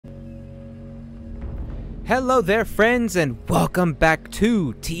Hello there, friends, and welcome back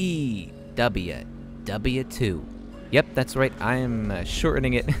to TWW2. Yep, that's right. I am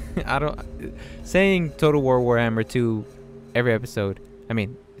shortening it. Saying Total War Warhammer 2 every episode. I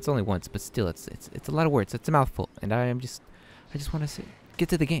mean, it's only once, but still, it's a lot of words. It's a mouthful, and I just want to get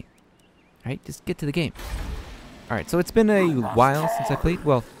to the game. All right, just get to the game. All right, so it's been a while since I played.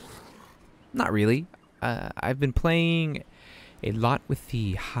 Well, not really. I've been playing a lot with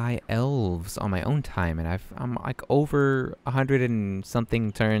the high elves on my own time, and I'm like over 100 and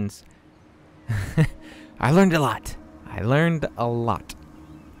something turns. I learned a lot.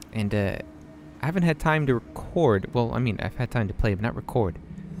 And I haven't had time to record. Well, I mean, I've had time to play, but not record,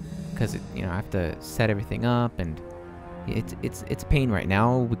 because I have to set everything up, and it's a pain right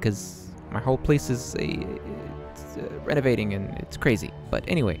now because my whole place is renovating, and it's crazy. But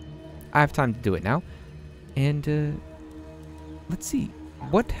anyway, I have time to do it now, and let's see.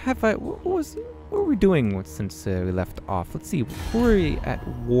 What were we doing since we left off? Let's see. Who are we at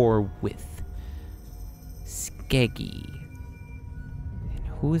war with? Skeggy. And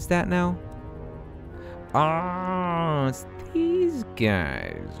who is that now? Oh, it's these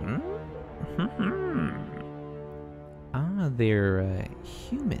guys. Ah, they're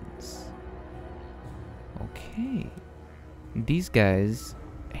humans. Okay. These guys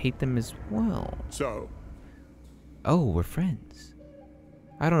hate them as well. So. Oh, we're friends.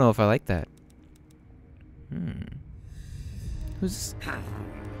 I don't know if I like that. Who's this?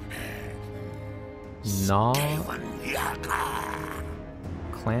 Gnaw?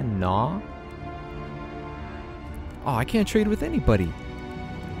 Clan Gnaw? Oh, I can't trade with anybody.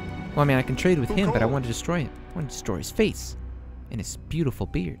 Well, I mean, I can trade with him, but I want to destroy him. I want to destroy his face and his beautiful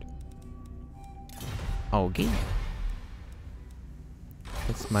beard. Okay.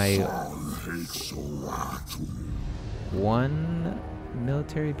 That's my one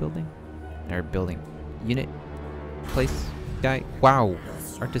military building, or building, unit, place, guy. Wow,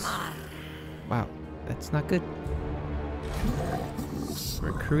 artist. Wow, that's not good.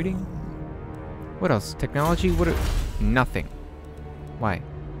 Recruiting. What else? Technology. Nothing. Why?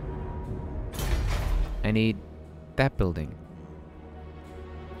 I need that building.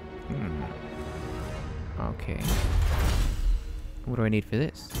 Okay. What do I need for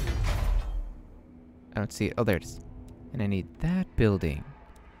this? I don't see it. Oh, there it is. And I need that building.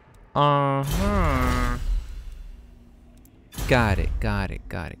 Uh-huh. Got it.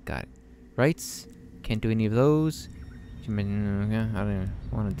 Rights? Can't do any of those. I don't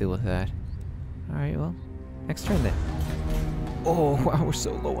want to deal with that. Alright, well. Next turn then. Oh, wow, we're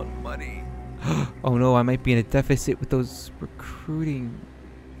so low on money. Oh no, I might be in a deficit with those recruiting.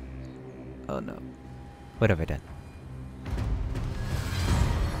 Oh no. What have I done?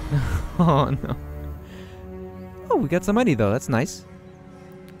 Oh no. Oh, we got some money though. That's nice.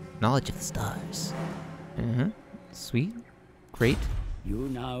 Knowledge of the stars. Sweet. Great. You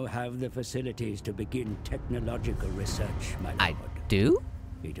now have the facilities to begin technological research, my lord. I do?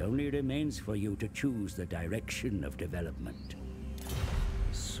 It only remains for you to choose the direction of development.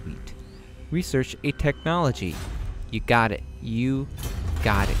 Sweet. Research a technology. You got it. You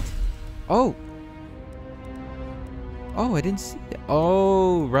got it. Oh! Oh, I didn't see it.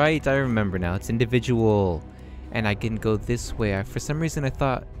 Oh, right. I remember now. It's individual. And I can go this way. For some reason, I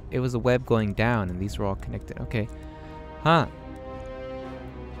thought it was a web going down, and these were all connected. Okay. Huh.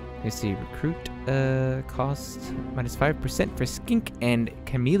 Let's see. Recruit cost minus 5% for skink and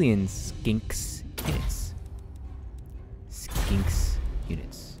chameleon skinks units. Skinks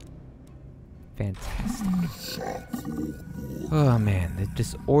units. Fantastic. Oh man, the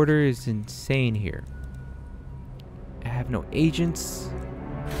disorder is insane here. I have no agents.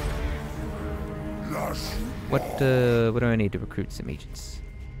 What do I need to recruit some agents?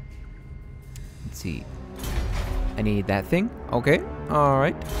 Let's see. I need that thing. Okay. All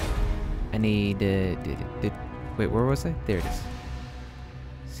right. I need wait, where was I? There it is.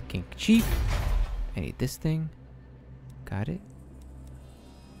 Skink chief. I need this thing. Got it.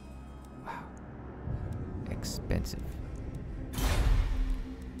 Wow. Expensive.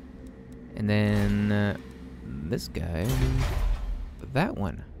 And then this guy. That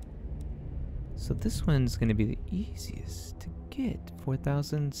one. So this one's gonna be the easiest to get.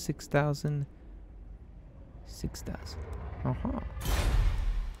 4,000, 6,000, 6,000.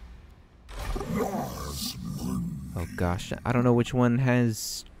 Oh gosh, I don't know which one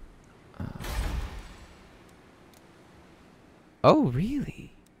has. Oh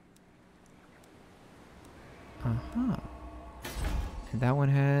really? And that one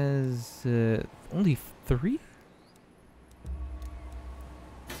has only 3.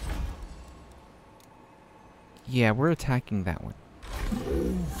 Yeah, we're attacking that one.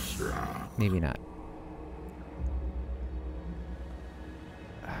 Maybe not.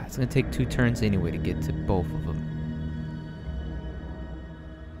 It's gonna take 2 turns anyway to get to both of them.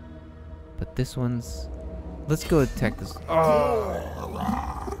 But this one's... Let's go attack this. Oh!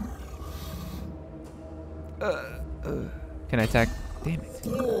 Can I attack? Damn it.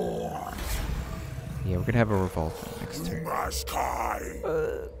 Yeah, we're gonna have a revolt next turn.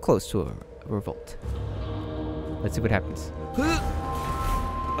 Close to a revolt. Let's see what happens.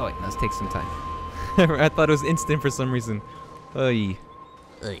 Oh wait, let's take some time. I thought it was instant for some reason. Oy.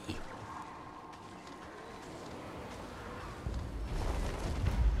 Oy.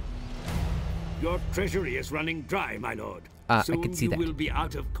 Your treasury is running dry, my lord. Soon I can see you that. will be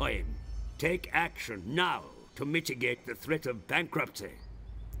out of coin. Take action now to mitigate the threat of bankruptcy.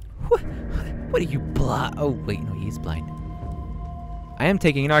 What are you blind? Oh wait, no, he's blind. I am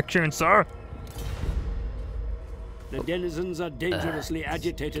taking an action, sir. The denizens are dangerously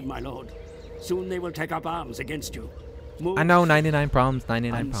agitated, my lord. Soon they will take up arms against you. Move. I know, 99 problems,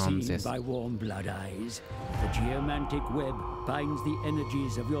 99 problems, Unseen yes. by warm blood eyes, the geomantic web binds the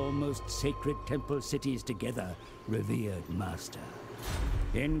energies of your most sacred temple cities together, revered master.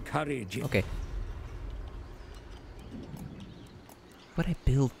 Encourage it. Okay. What'd I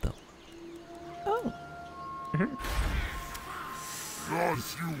build, though? Oh.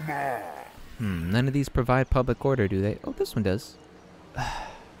 None of these provide public order, do they? Oh, this one does.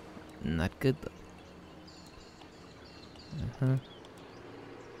 Not good, though.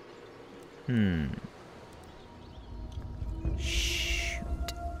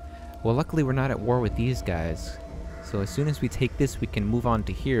 Shoot. Well, luckily we're not at war with these guys. So as soon as we take this, we can move on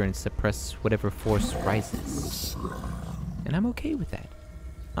to here and suppress whatever force rises. And I'm okay with that.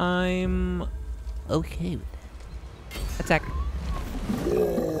 I'm okay with that. Attack.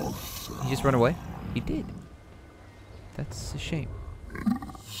 He just run away? He did. That's a shame.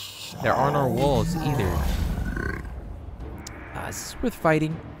 There aren't no walls either. Is this worth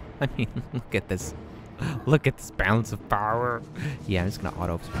fighting? I mean, look at this. Look at this balance of power. Yeah, I'm just gonna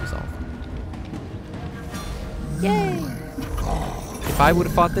auto resolve. Yay! If I would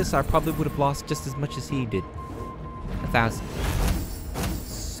have fought this, I probably would have lost just as much as he did. 1,000.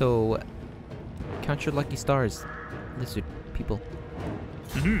 So, count your lucky stars, lizard people.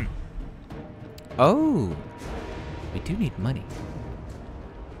 Oh! We do need money.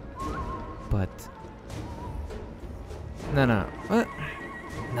 But... No. What?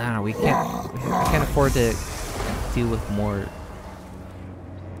 No, we can't. I can't afford to deal with more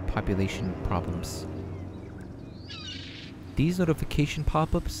population problems. These notification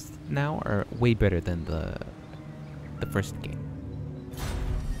pop-ups now are way better than the first game.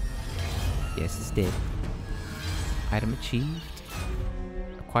 Yes, it's dead. Item achieved.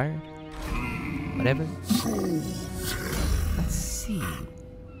 Acquired. Whatever. Let's see.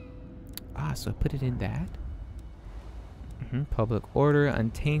 So I put it in that. Public order,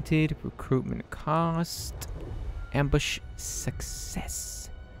 untainted, recruitment cost, ambush success.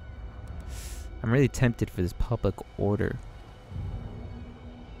 I'm really tempted for this public order.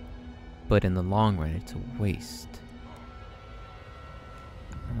 But in the long run, it's a waste.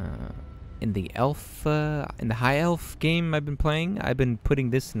 In the high elf game I've been playing, I've been putting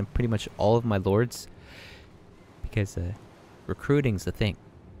this in pretty much all of my lords. Because recruiting's a thing.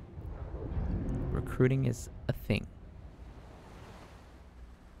 Recruiting is a thing.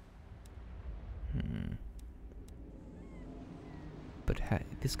 But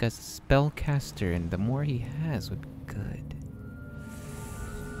this guy's a spellcaster, and the more he has would be good.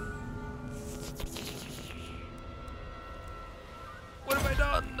 What have I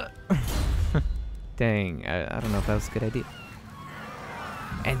done? Dang, I don't know if that was a good idea.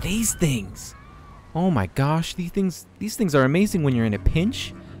 And these things! Oh my gosh, these things are amazing when you're in a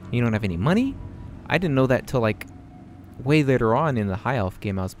pinch. You don't have any money. I didn't know that till like way later on in the high elf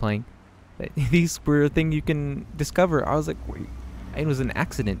game I was playing. These were a thing you can discover. I was like, wait. It was an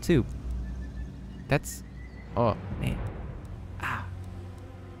accident too. That's... Oh, man.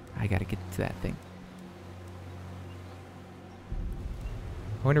 I gotta get to that thing.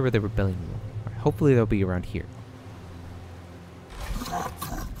 I wonder where the rebellion will. Right, hopefully they'll be around here.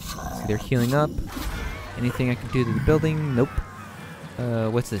 See, they're healing up. Anything I can do to the building? Nope.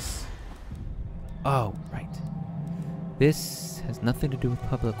 What's this? Oh, right. This has nothing to do with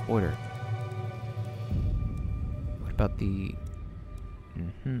public order. What about the...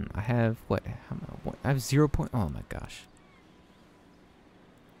 I have what? I have 0. Oh my gosh.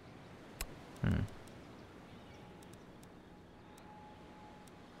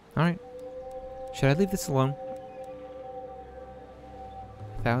 Alright. Should I leave this alone?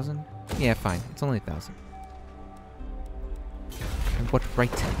 1,000? Yeah, fine. It's only 1,000. And what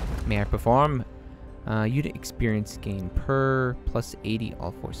right may I perform? Unit experience gain per plus 80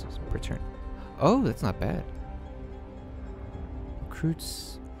 all forces per turn. Oh, that's not bad.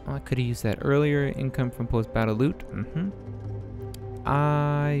 Recruits. Oh, I could have used that earlier. Income from post-battle loot.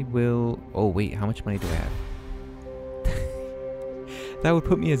 I will... Oh, wait. How much money do I have? That would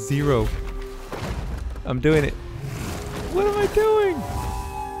put me at 0. I'm doing it. What am I doing?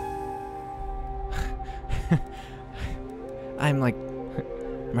 I'm like...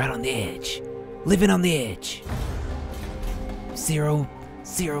 right on the edge. Living on the edge. Zero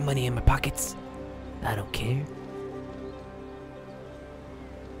money in my pockets. I don't care.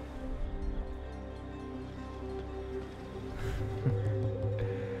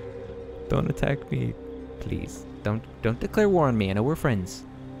 Don't attack me, please. Don't declare war on me. I know we're friends.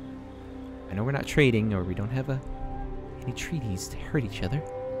 I know we're not trading, or we don't have any treaties to hurt each other.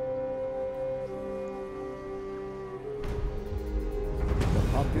 The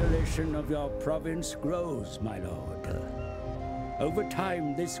population of your province grows, my lord. Over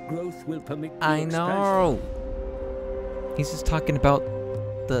time, this growth will permit the I know. expansion. He's just talking about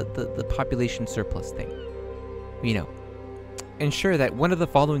the population surplus thing. You know. Ensure that one of the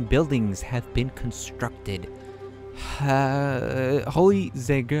following buildings have been constructed. Holy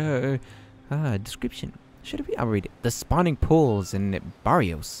Zeger. Description. Should I'll read it. The spawning pools in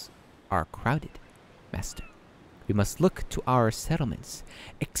Barrios are crowded, Master. We must look to our settlements,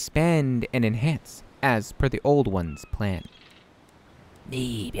 expand and enhance as per the old one's plan.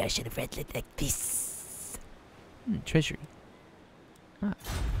 Maybe I should have read it like this. Treasury.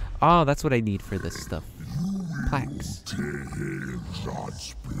 Oh, that's what I need for this stuff. Plaques.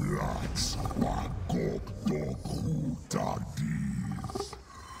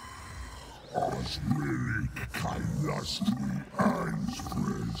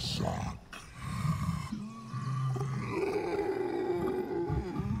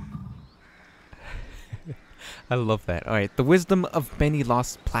 I love that. Alright, the wisdom of many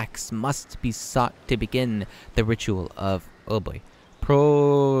lost plaques must be sought to begin the ritual of, oh boy,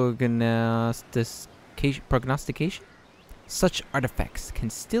 prognostication? Such artifacts can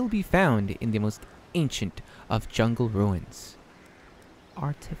still be found in the most ancient of jungle ruins.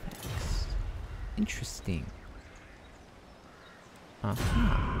 Artifacts. Interesting.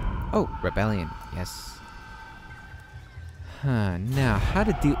 Oh, rebellion. Yes. Now, how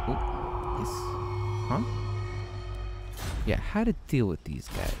to deal... Yeah, how to deal with these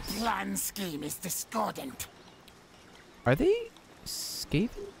guys. Plan scheme is discordant. Are they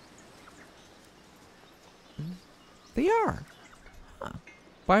Skaven? They are.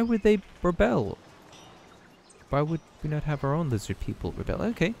 Why would they rebel? Why would we not have our own lizard people rebel?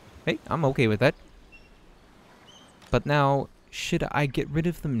 Okay, hey, I'm okay with that. But now, should I get rid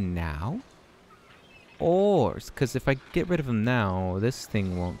of them now? Or, because if I get rid of them now, this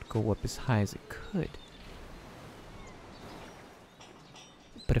thing won't go up as high as it could.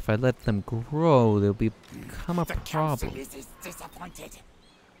 But if I let them grow, they'll become a problem. Is disappointed.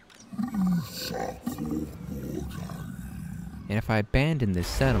 And if I abandon this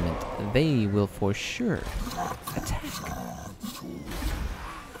settlement, they will for sure attack.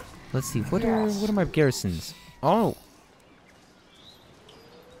 Let's see, what are my garrisons? Oh!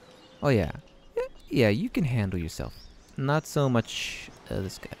 Oh yeah. Yeah, you can handle yourself. Not so much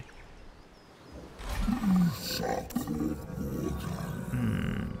this guy.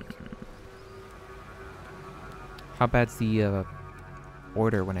 How bad's the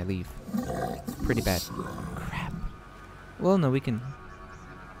order when I leave? Pretty bad. Crap. Well, no, we can...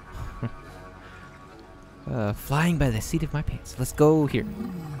 flying by the seat of my pants. Let's go here.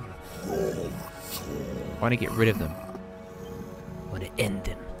 I want to get rid of them. I want to end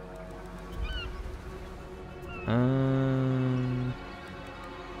them.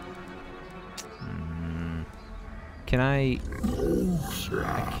 Can I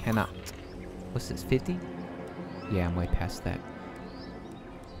cannot. What's this, 50? Yeah, I'm way past that.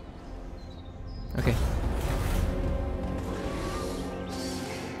 Okay.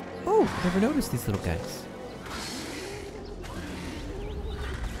 Oh, never noticed these little guys.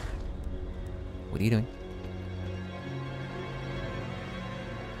 What are you doing?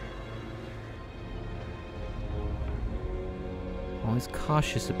 Always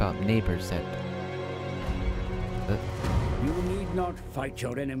cautious about neighbors that... You need not fight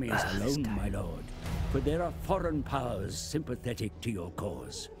your enemies alone, my lord, for there are foreign powers sympathetic to your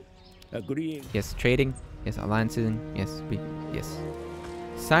cause. Agreeing. Yes, trading. Yes, alliances. Yes, yes.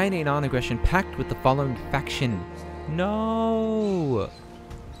 Sign a non-aggression pact with the following faction. No!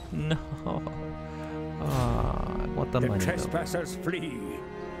 No. I want the money. The trespassers flee.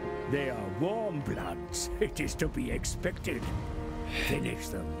 They are warm bloods. It is to be expected. Finish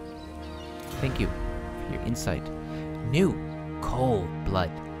them. Thank you for your insight. New cold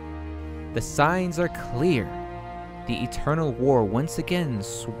blood. The signs are clear. The eternal war once again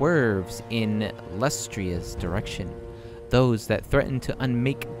swerves in Lustria's direction. Those that threaten to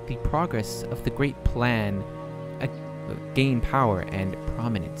unmake the progress of the great plan gain power and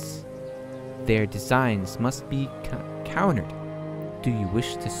prominence. Their designs must be countered. Do you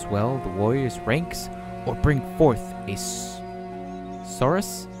wish to swell the warriors' ranks or bring forth a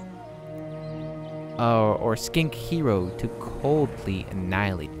Saurus or skink hero to coldly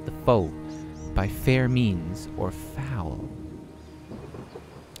annihilate the foe by fair means or foul?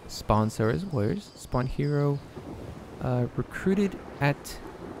 Spawn Saurus warriors, spawn hero recruited at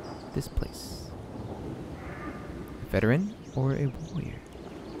this place. A veteran or a warrior?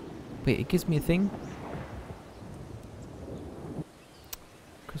 Wait, it gives me a thing?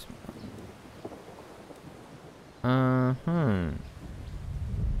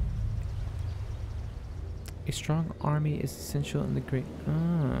 A strong army is essential in the great...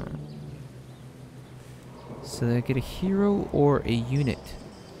 So I get a hero or a unit,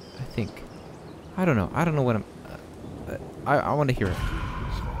 I think. I don't know. I don't know what I'm... I want a hero.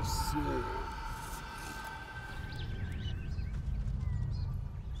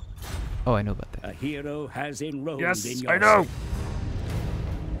 Oh, I know about that. A hero has enrolled Yes, in your I know.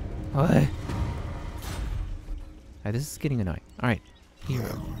 What? Alright, this is getting annoying. Alright,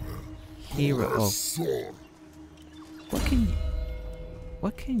 hero. Hero. Oh.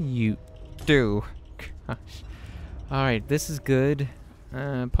 What can you do? Gosh. Alright, this is good.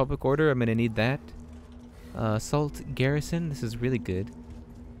 Public order, I'm gonna need that. Assault garrison, this is really good.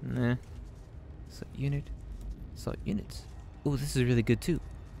 Nah. Assault unit. Assault units. Oh, this is really good too.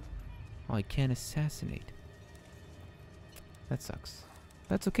 Oh, I can't assassinate. That sucks.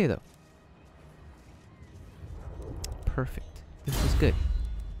 That's okay though. Perfect. This is good.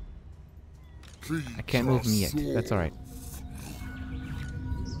 I can't move him yet. That's alright.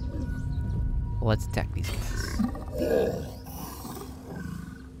 Well, let's attack these guys.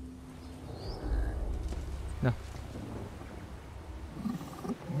 No.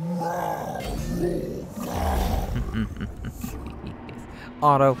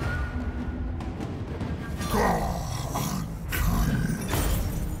 Auto.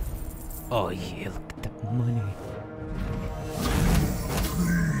 Oh yeah, look at that money.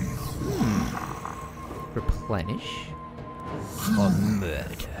 Replenish. Or murder.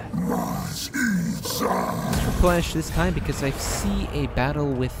 Let's replenish this time because I see a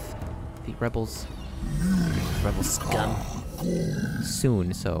battle with the rebels. Rebel scum.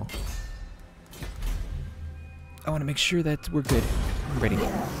 Soon, so. I want to make sure that we're good. I'm ready.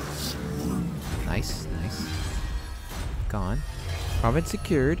 Nice, nice. Gone. Province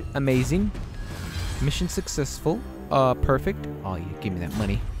secured. Amazing. Mission successful. Perfect. Oh, yeah, give me that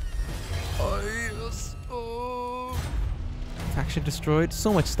money. Oh, yes. Oh. Faction destroyed.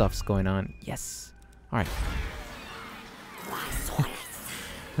 So much stuff's going on. Yes. Alright.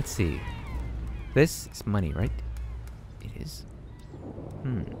 Let's see. This is money, right? It is.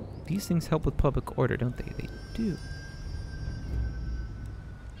 These things help with public order, don't they? They do.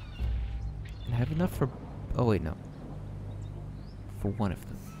 And I have enough for... Oh, wait, no. For one of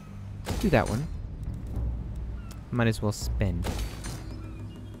them. Let's do that one. Might as well spend.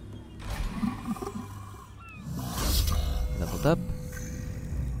 Leveled up.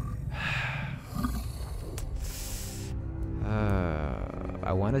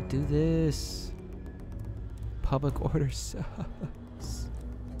 I want to do this. Public order sucks.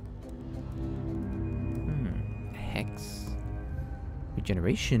 Hex.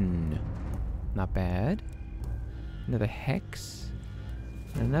 Regeneration. Not bad. Another hex.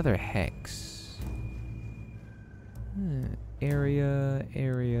 Another hex. Area.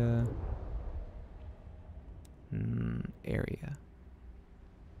 Area. Area.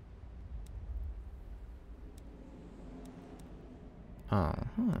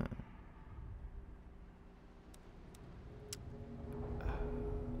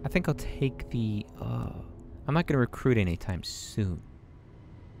 I think I'll take the... I'm not going to recruit anytime soon.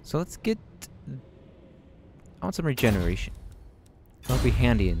 So let's get... I want some regeneration. That'll be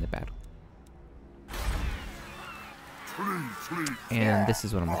handy in the battle. And this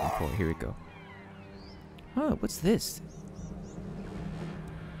is what I'm looking for. Here we go. Oh, what's this?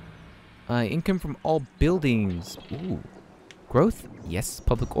 Income from all buildings. Ooh. Growth? Yes.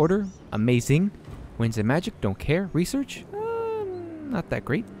 Public order? Amazing. Winds and magic? Don't care. Research? Not that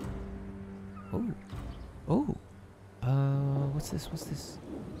great. Oh. Oh. What's this? What's this?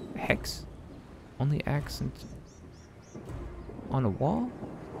 Hex? Only accent on a wall?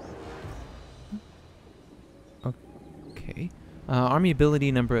 Okay. Army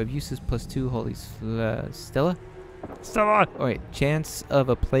ability, number of uses +2. Holy Stella? Stella! Oh, wait. Chance of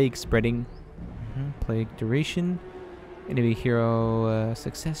a plague spreading. Plague duration. Enemy hero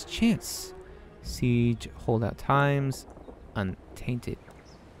success chance. Siege holdout times. Untainted.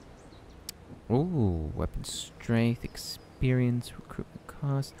 Ooh, weapon strength, experience, recruitment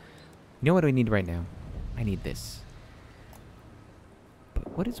cost. You know what I need right now? I need this.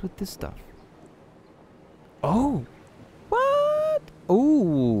 But what is with this stuff? Oh! What?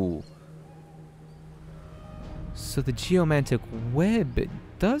 Ooh! So the geomantic web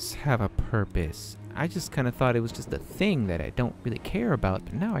does have a purpose. I just kind of thought it was just a thing that I don't really care about,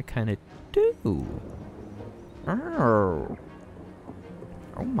 but now I kind of do. Oh.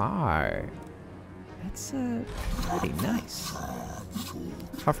 Oh my. That's pretty nice.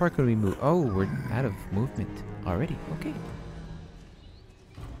 How far can we move? Oh, we're out of movement already. Okay.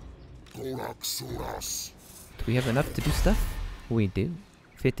 Do we have enough to do stuff? We do.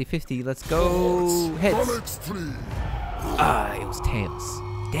 50-50. Let's go. Heads. Ah, it was tails.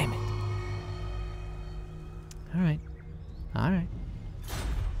 Damn it. Alright. Alright.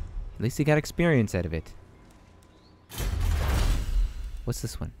 At least he got experience out of it. What's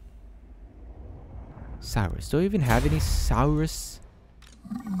this one? Saurus. Do I even have any Saurus?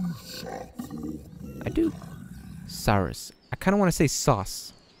 I do. Saurus. I kind of want to say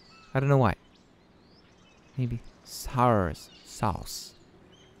sauce. I don't know why. Maybe Saurus. Sauce.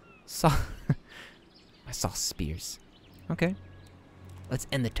 My sauce spears. Okay. Let's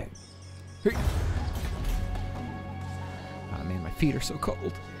end the turn. Hey. Oh man, my feet are so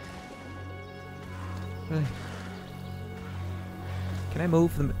cold. Can I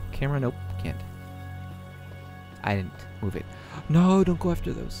move the camera? Nope, can't. I didn't move it. No, don't go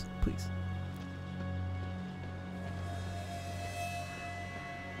after those, please.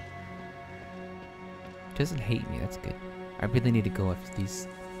 Doesn't hate me, that's good. I really need to go after these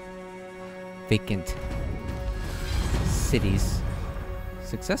vacant cities.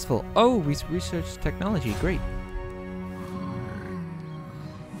 Successful. Oh, we researched technology. Great.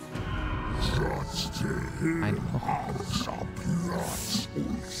 I know.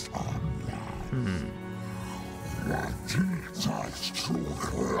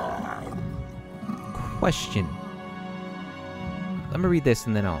 Question. Let me read this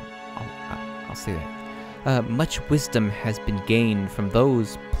and then I'll say that. Much wisdom has been gained from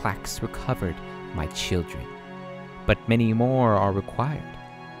those plaques recovered, my children, but many more are required.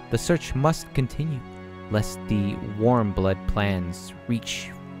 The search must continue, lest the warm blood plans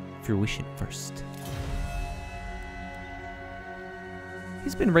reach fruition first.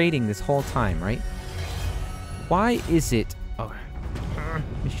 He's been raiding this whole time, right? Why is it... Oh,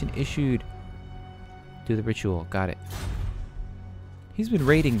 mission issued. Do the ritual. Got it. He's been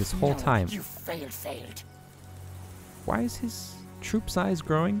raiding this whole time. You failed. Why is his troop size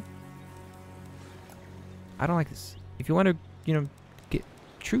growing? I don't like this. If you want to, you know, get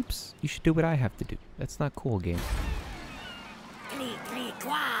troops, you should do what I have to do. That's not cool, game.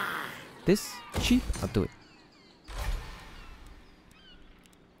 This cheap? I'll do it.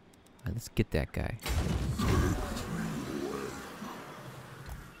 Alright, let's get that guy.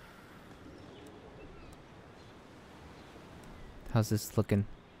 How's this looking?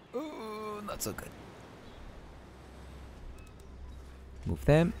 Ooh, not so good. Move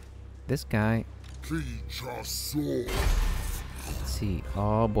them. This guy. Let's see.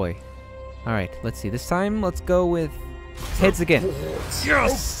 Oh boy. Alright, let's see. This time, let's go with heads again.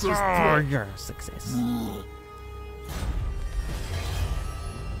 Yes! Oh, yeah, success.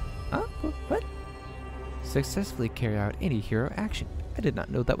 Huh? What? Successfully carry out any hero action. I did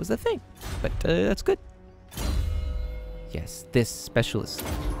not know that was a thing, but that's good. Yes, this specialist.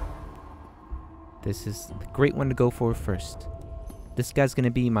 This is the great one to go for first. This guy's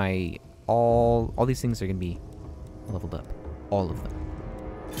gonna be my all these things are gonna be leveled up. All of them.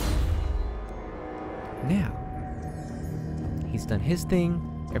 Now, he's done his thing.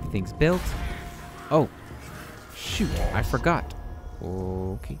 Everything's built. Oh, shoot, I forgot.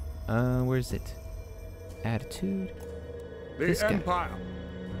 Okay, where is it? Attitude. This guy. Empire.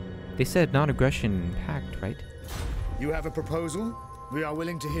 They said non-aggression pact, right? You have a proposal? We are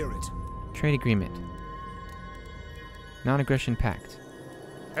willing to hear it. Trade agreement. Non-aggression pact.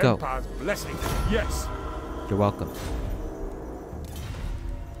 Go. Empire's blessing. Yes. You're welcome.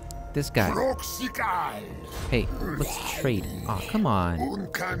 This guy. Hey, let's trade. Aw, oh, come on.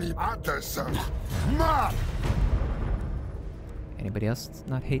 Anybody else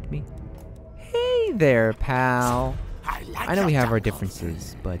not hate me? Hey there, pal. I know we have our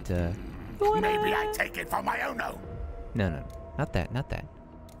differences, but maybe I take it for my own. No, not that.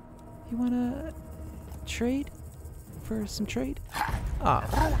 You wanna trade? for some trade? Ah,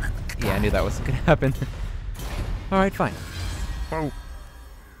 yeah, I knew that wasn't gonna happen. All right, fine. Oh.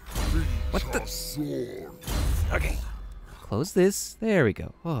 What the? Okay. Close this. There we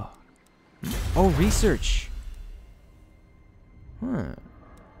go. Oh. Oh, research. Huh.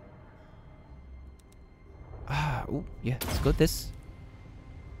 Ah, ooh, yeah, let's go with this.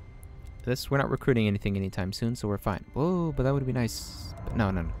 We're not recruiting anything anytime soon, so we're fine. Whoa, but that would be nice. But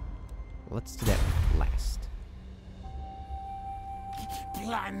no. Let's do that last.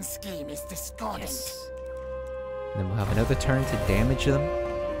 Plan scheme is discordant. Yes. And then we'll have another turn to damage them.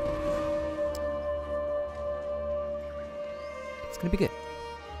 It's gonna be good.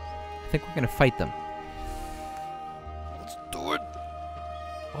 I think we're gonna fight them. Let's do it.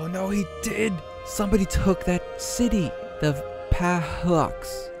 Oh no, he did! Somebody took that city. The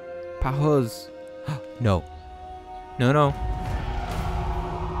Pahux. Pahuz. No. No.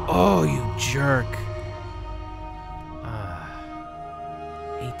 Oh, you jerk.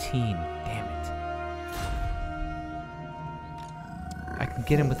 18. Damn it. I can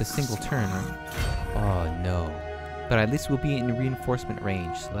get him with a single turn, right? Oh, no. But at least we'll be in reinforcement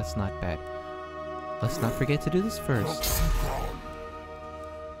range, so that's not bad. Let's not forget to do this first.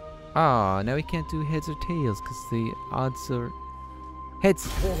 Oh, now we can't do heads or tails because the odds are... Heads!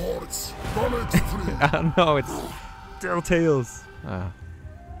 I don't know, it's still tails. At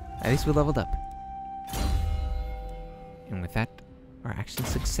least we leveled up. And with that, our action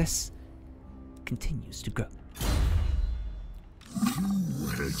success continues to grow.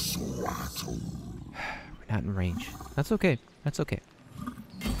 We're not in range. That's okay. That's okay.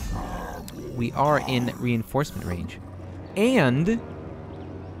 We are in reinforcement range. And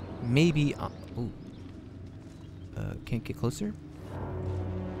maybe... can't get closer?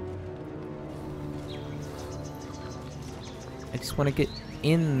 I just want to get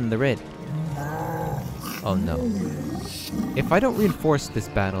in the red. Oh no. If I don't reinforce this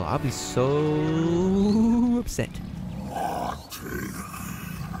battle, I'll be so upset.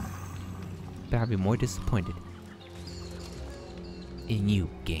 But I'll be more disappointed in you,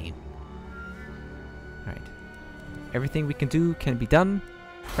 game. Alright. Everything we can do can be done.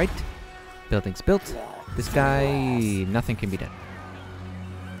 Right? Building's built. This guy, nothing can be done.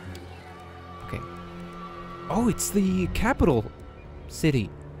 Okay. Oh, it's the capital city.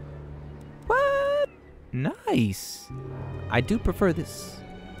 What? Nice. I do prefer this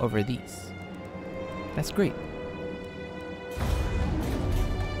over these. That's great.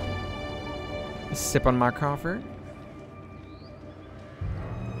 Sip on my coffee.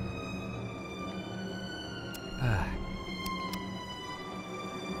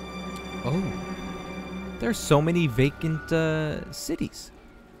 Oh. There are so many vacant cities.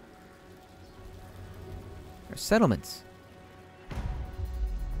 Or settlements.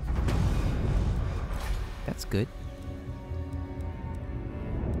 That's good.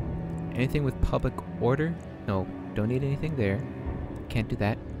 Anything with public order? No, don't need anything there. Can't do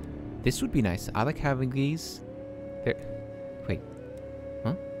that. This would be nice. I like having these. There. Wait.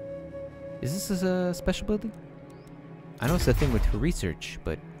 Huh? Is this a special building? I know it's a thing with research,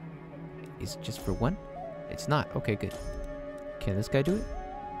 but is it just for one? It's not. Okay, good. Can this guy do it?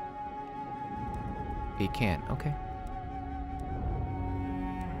 He can. Okay.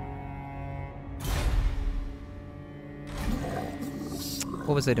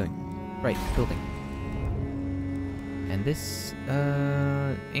 What was I doing? Right, building. And this,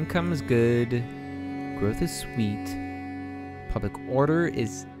 income is good. Growth is sweet. Public order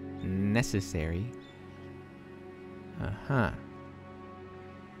is necessary.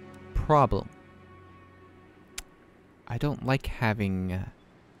 Problem. I don't like having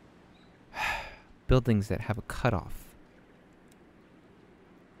buildings that have a cutoff.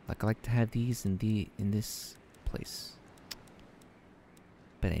 Like I like to have these in this place.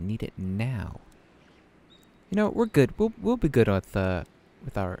 But I need it now. You know, we're good. We'll be good with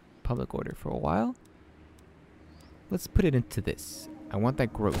our public order for a while. Let's put it into this. I want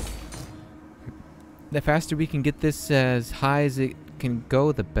that growth. The faster we can get this as high as it can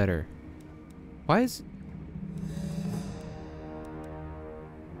go, the better. Why is...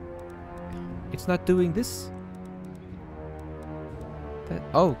 It's not doing this?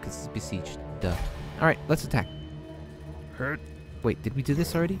 Oh, because it's besieged. Duh. Alright, let's attack. Wait, did we do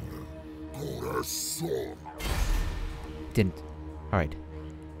this already? Didn't. Alright.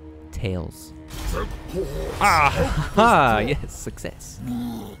 Tails. Ah! Yes, success.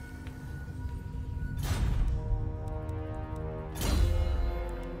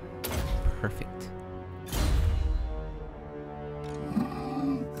 Perfect.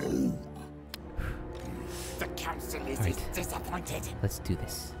 The council is Right. disappointed. Let's do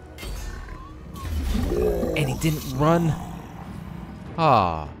this. And he didn't run.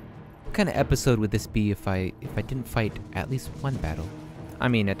 Ah. What kind of episode would this be if I didn't fight at least one battle? I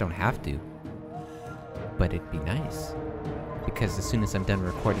mean, I don't have to. But it'd be nice. Because as soon as I'm done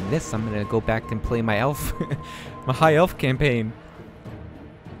recording this, I'm gonna go back and play my elf, my high elf campaign.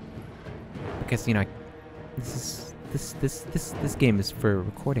 Because you know, this game is for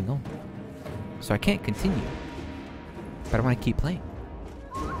recording only, so I can't continue. But I want to keep playing.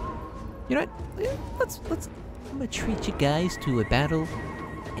 You know what? Let's. I'm gonna treat you guys to a battle,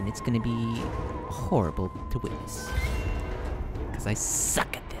 and it's gonna be horrible to witness. Cause I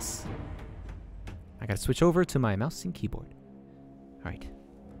suck at this. I gotta switch over to my mouse and keyboard. Alright.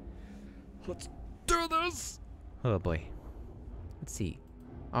 Let's do this! Oh boy. Let's see.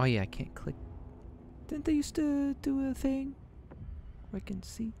 Oh yeah, I can't click. Didn't they used to do a thing where I can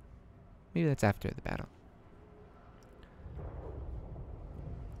see? Maybe that's after the battle.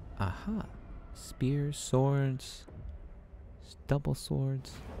 Aha. Spears, swords, double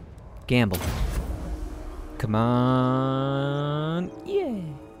swords. Gamble. Come on. Yeah.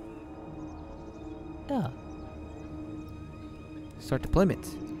 Start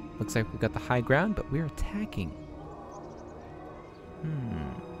deployment. Looks like we got the high ground, but we're attacking.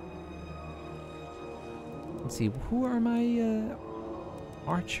 Let's see, who are my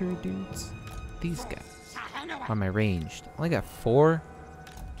archer dudes? These guys. Are my ranged? I only got 4.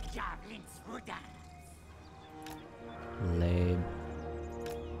 Lame.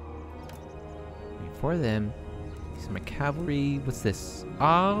 For them. These are my cavalry. What's this?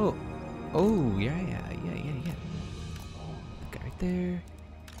 Oh! Oh, yeah. Okay, right there.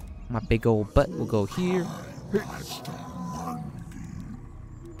 My big old butt will go here.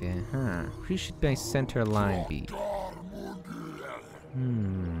 Then, who should my center line be?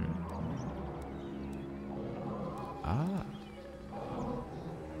 Ah.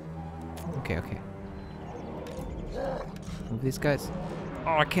 Okay. Move these guys.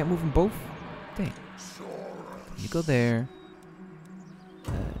 Oh, I can't move them both? Dang. You go there.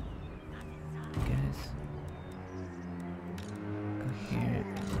 Guys. Go here.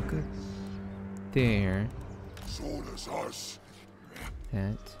 Go there.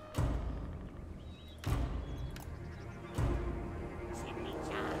 That.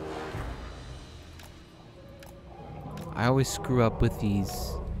 I always screw up with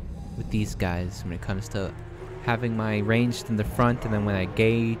these guys when it comes to having my ranged in the front, and then when I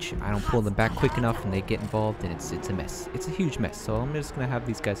gauge, I don't pull them back quick enough and they get involved, and it's a mess. It's a huge mess, so I'm just gonna have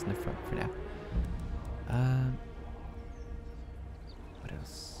these guys in the front for now. What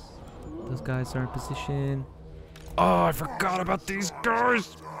else? Those guys are in position. Oh, I forgot about these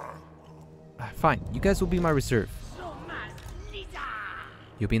guys! Fine, you guys will be my reserve.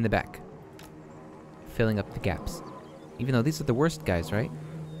 You'll be in the back, filling up the gaps. Even though these are the worst guys, right?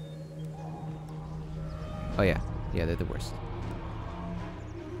 Oh yeah, they're the worst.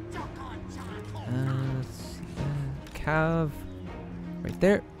 Let's see, Cav, right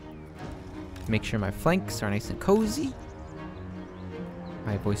there. Make sure my flanks are nice and cozy.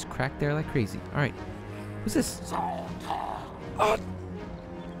 My voice cracked there like crazy. All right, who's this? Oh,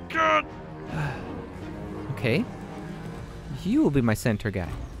 God. Okay, you will be my center guy.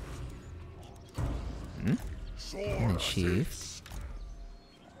 And then shift.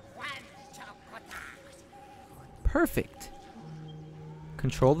 Perfect.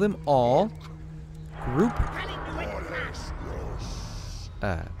 Control them all. Group.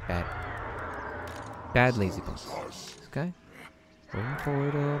 Bad LazyBones. This guy. Moving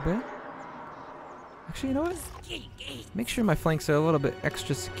forward a little bit. Actually, you know what? Make sure my flanks are a little bit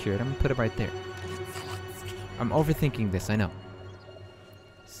extra secured. I'm gonna put it right there. I'm overthinking this, I know.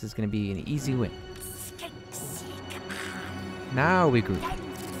 This is gonna be an easy win. Now we group.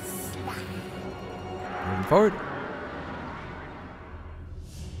 Moving forward.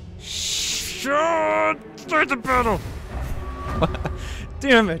 Start the battle!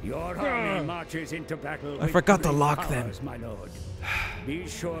 Damn it! Your army marches into battle. I forgot to lock them. My lord. Be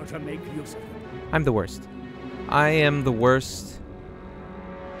sure to make use of them. I'm the worst. I am the worst.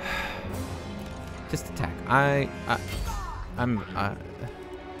 Just attack. I'm.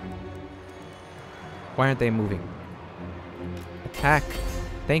 Why aren't they moving? Attack.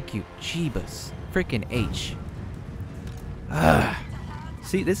 Thank you. Jeebus. Frickin' H.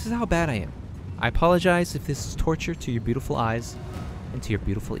 See, this is how bad I am. I apologize if this is torture to your beautiful eyes and to your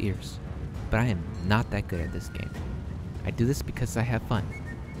beautiful ears, but I am not that good at this game. I do this because I have fun.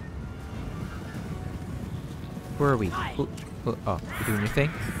 Where are we? Oh, you're doing your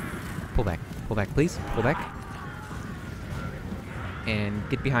thing? Pull back, please. Pull back. And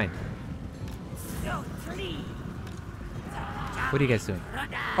get behind. What are you guys doing?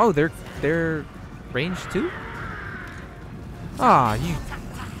 Oh, they're range too? Ah, you...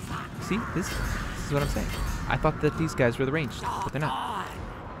 See? This is what I'm saying. I thought that these guys were the ranged, but they're not.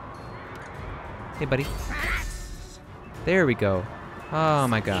 Hey, buddy. There we go. Oh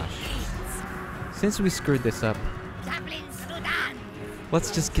my gosh. Since we screwed this up,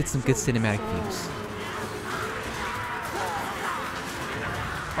 let's just get some good cinematic views.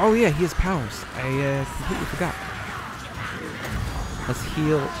 Oh yeah, he has powers. I completely forgot. Let's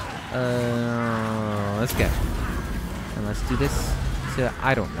heal. Let's go. And let's do this to,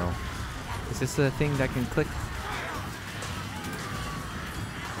 I don't know. Is this a thing that can click?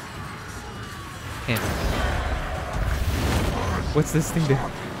 And what's this thing do?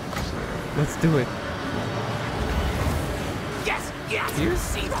 Let's do it. Yes, yes.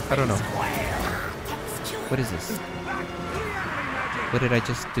 Here? I don't know. What is this? What did I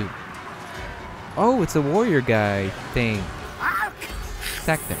just do? Oh, it's a warrior guy thing.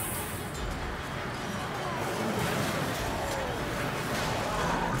 Attack them.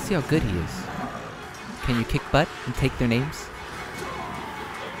 Let's see how good he is. Can you kick butt and take their names?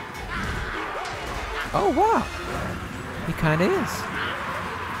 Oh, wow. He kinda is.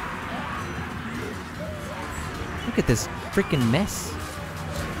 Look at this freaking mess.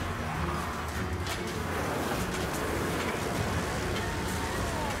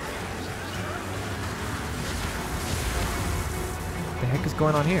 What the heck is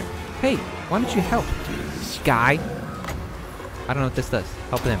going on here? Hey, why don't you help, guy? I don't know what this does.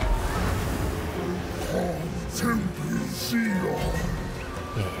 Help them.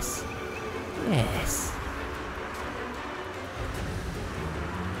 Yes. Yes.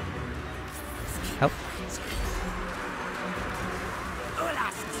 Help.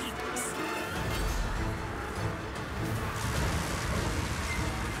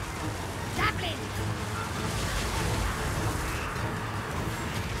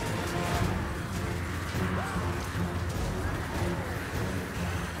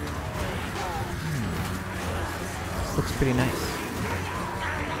 This looks pretty nice.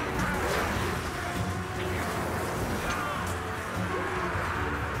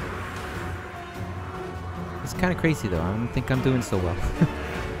 It's kind of crazy though. I don't think I'm doing so well.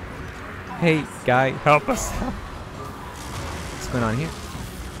 Hey, guy, help us. What's going on here?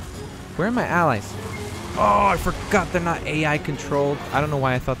 Where are my allies? Oh, I forgot they're not AI controlled. I don't know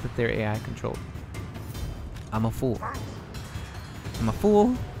why I thought that they're AI controlled. I'm a fool. I'm a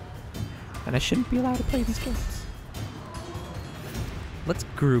fool. And I shouldn't be allowed to play these games. Let's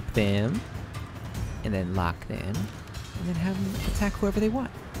group them. And then lock them. And then have them attack whoever they want.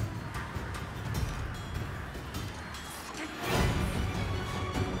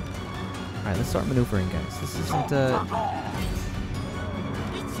 Alright, let's start maneuvering, guys. This isn't,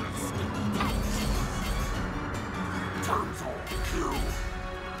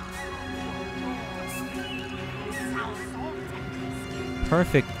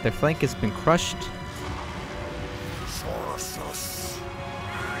 Perfect. Their flank has been crushed.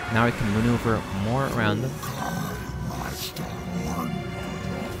 Now we can maneuver more around them. Let's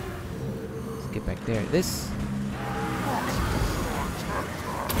get back there. This.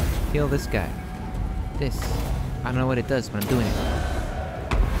 Heal this guy. This. I don't know what it does, but I'm doing it.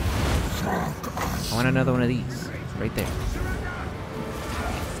 I want another one of these. Right there.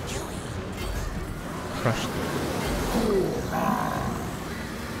 Crushed.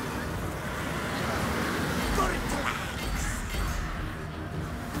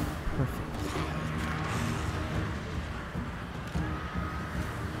 Perfect.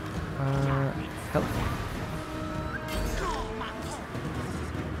 Help.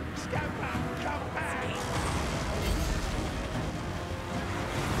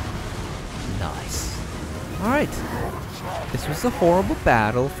 Nice. Alright. This was a horrible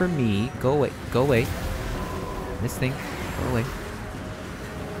battle for me. Go away. Go away. This thing. Go away.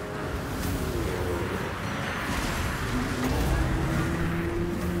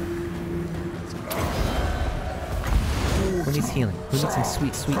 Who needs healing? Who needs some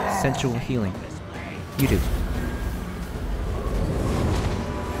sweet, sweet, sensual healing? You do.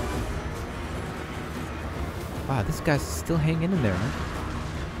 Wow, this guy's still hanging in there, huh?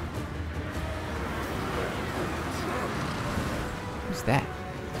 Who's that?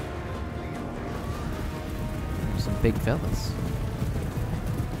 Some big fellas.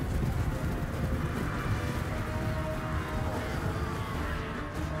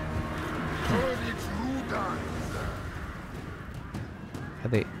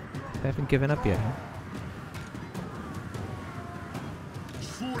 They haven't given up yet, huh?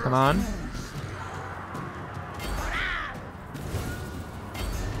 Come on.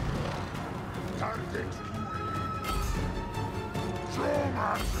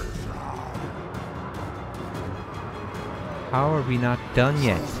 How are we not done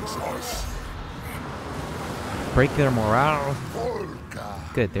yet? Break their morale.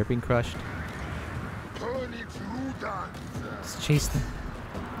 Good, they're being crushed. Let's chase them.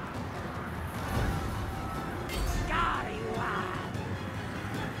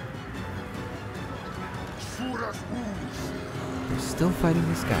 They're still fighting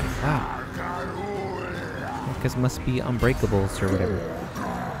this guy. Wow. Because must be unbreakables or whatever.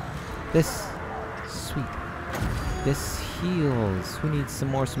 This. Sweet. This heals. Who needs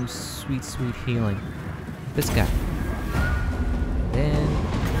some sweet, sweet healing? This guy. And then.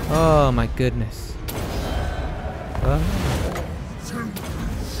 Oh my goodness.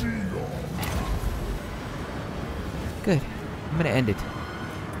 Good. I'm gonna end it.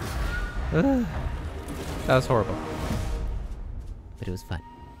 That was horrible. But it was fun.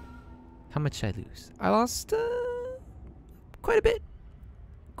 How much did I lose? I lost quite a bit.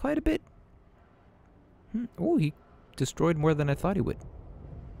 Quite a bit. Oh, he destroyed more than I thought he would.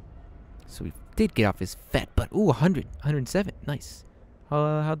 So we did get off his fat butt. Ooh, 100. 107. Nice.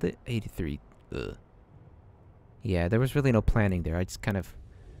 How'd the 83? Ugh. Yeah, there was really no planning there. I just kind of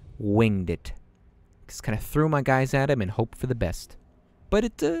winged it. Just kind of threw my guys at him and hoped for the best. But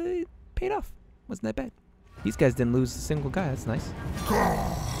it paid off. Wasn't that bad. These guys didn't lose a single guy. That's nice.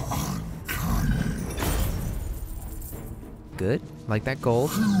 Good. Like that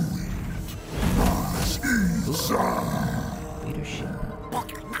gold. Ooh. Leadership.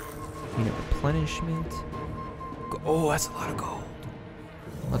 Unit replenishment. Oh, that's a lot of gold.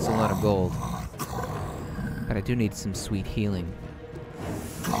 That's a lot of gold. But I do need some sweet healing.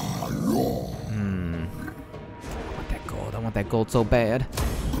 I want that gold. I want that gold so bad.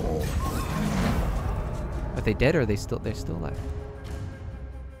 Are they dead or are they still? They're still alive.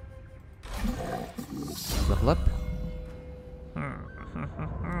 Level up.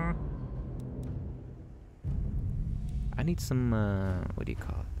 I need some. What do you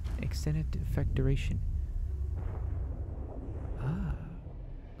call it? Extended effect duration. Ah,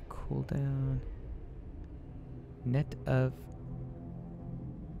 cooldown. Net of.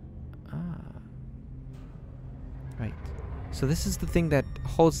 Right. So this is the thing that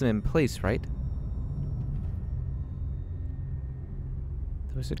holds them in place, right?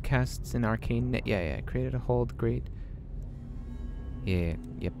 The wizard casts an arcane net. Yeah. Created a hold. Great. Yeah.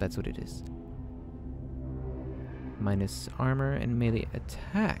 Yep. That's what it is. Minus armor and melee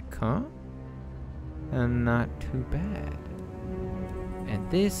attack, huh? And not too bad. And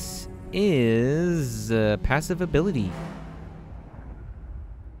this is passive ability.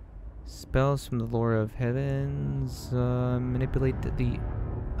 Spells from the lore of heavens manipulate the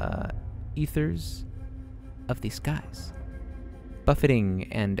ethers of the skies, buffeting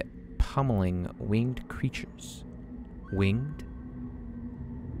and pummeling winged creatures. Winged?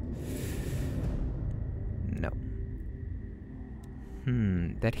 No.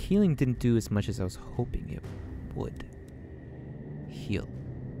 That healing didn't do as much as I was hoping it would. Heal.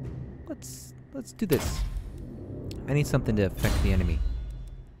 Let's do this. I need something to affect the enemy.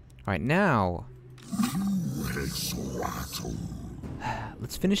 Alright, now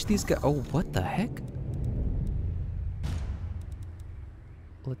let's finish these guys. Oh, what the heck?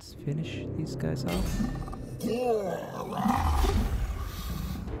 Let's finish these guys off.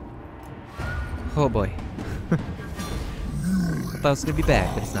 Oh boy. I thought it was gonna be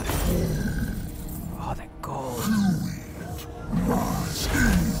bad, but it's not. Oh, that gold.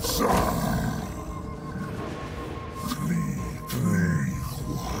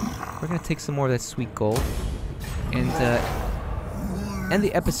 We're gonna take some more of that sweet gold and end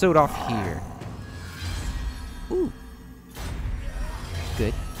the episode off here. Ooh.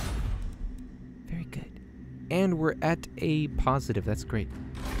 Good. Very good. And we're at a positive. That's great.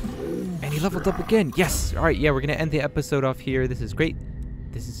 And he leveled up again. Yes. All right. Yeah, we're gonna end the episode off here. This is great.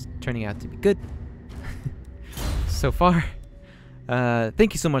 This is turning out to be good so far.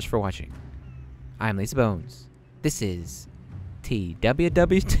 Thank you so much for watching. I'm LazyBones. This is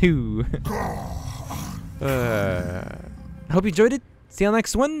TWW2. I hope you enjoyed it. See you on the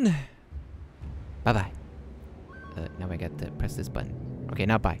next one. Bye bye. Now I got to press this button. Okay,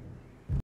 now bye.